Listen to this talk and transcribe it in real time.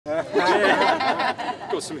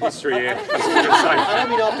Got some history here. I don't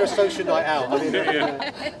mean after a social night out. I mean,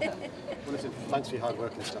 thanks for your hard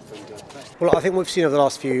work and stuff. Well, I think we've seen over the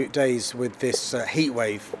last few days with this heat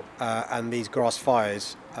wave and these grass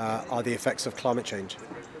fires are the effects of climate change.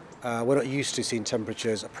 We're not used to seeing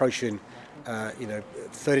temperatures approaching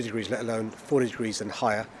 30 degrees, let alone 40 degrees and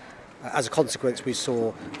higher. As a consequence, we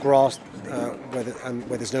saw grass,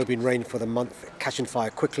 where there's no been rain for the month, catching fire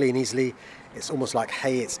quickly and easily. It's almost like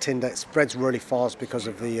hay, it's tinder, it spreads really fast because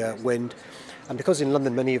of the wind. And because in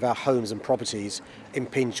London many of our homes and properties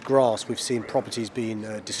impinge grass, we've seen properties being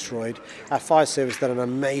destroyed. Our fire service done an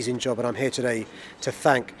amazing job, and I'm here today to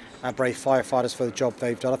thank our brave firefighters for the job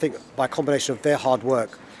they've done. I think by a combination of their hard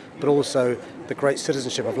work, but also the great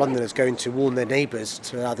citizenship of Londoners going to warn their neighbours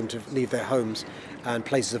to allow them to leave their homes and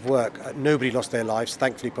places of work. Nobody lost their lives,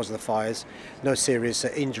 thankfully, because of the fires. No serious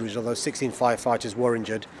injuries, although 16 firefighters were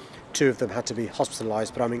injured. 2 of them had to be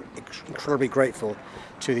hospitalised, but I'm incredibly grateful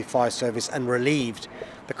to the fire service and relieved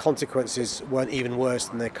the consequences weren't even worse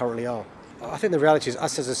than they currently are. I think the reality is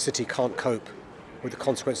us as a city can't cope with the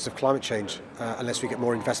consequences of climate change unless we get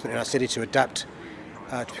more investment in our city to adapt,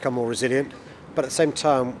 to become more resilient. But at the same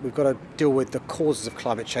time, we've got to deal with the causes of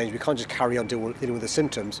climate change. We can't just carry on dealing with the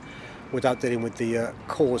symptoms without dealing with the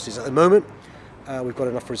causes. At the moment, we've got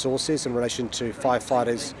enough resources in relation to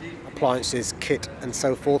firefighters, appliances, kit and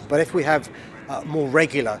so forth. But if we have more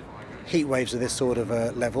regular heat waves of this sort of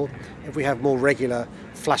level, if we have more regular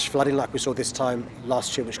flash flooding like we saw this time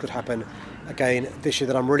last year, which could happen again this year,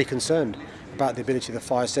 then I'm really concerned about the ability of the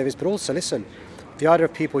fire service. But also, listen, the idea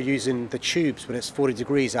of people using the tubes when it's 40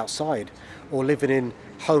 degrees outside or living in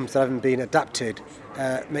homes that haven't been adapted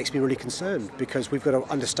makes me really concerned, because we've got to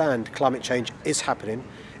understand climate change is happening,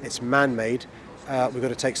 it's man-made. We've got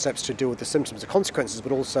to take steps to deal with the symptoms, the consequences,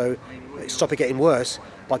 but also stop it getting worse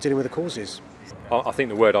by dealing with the causes. I think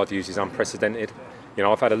the word I'd use is unprecedented. You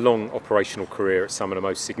know, I've had a long operational career at some of the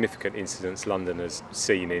most significant incidents London has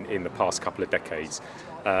seen in the past couple of decades.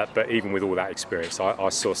 But even with all that experience, I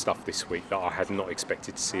saw stuff this week that I had not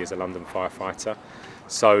expected to see as a London firefighter.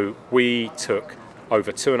 So we took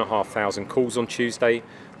over 2,500 calls on Tuesday.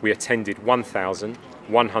 We attended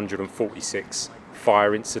 1,146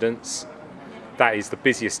 fire incidents. That is the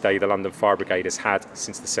busiest day the London Fire Brigade has had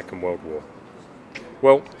since the Second World War.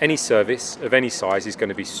 Well, any service of any size is going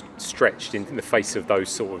to be stretched in the face of those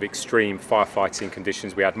sort of extreme firefighting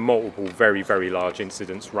conditions. We had multiple very, very large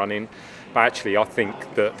incidents running. But actually, I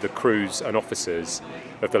think that the crews and officers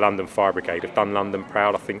of the London Fire Brigade have done London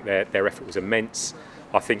proud. I think their effort was immense.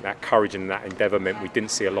 I think that courage and that endeavour meant we didn't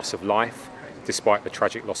see a loss of life, despite the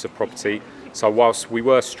tragic loss of property. So whilst we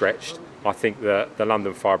were stretched, I think that the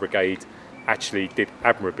London Fire Brigade actually did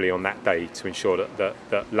admirably on that day to ensure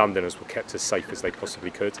that Londoners were kept as safe as they possibly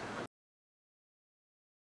could.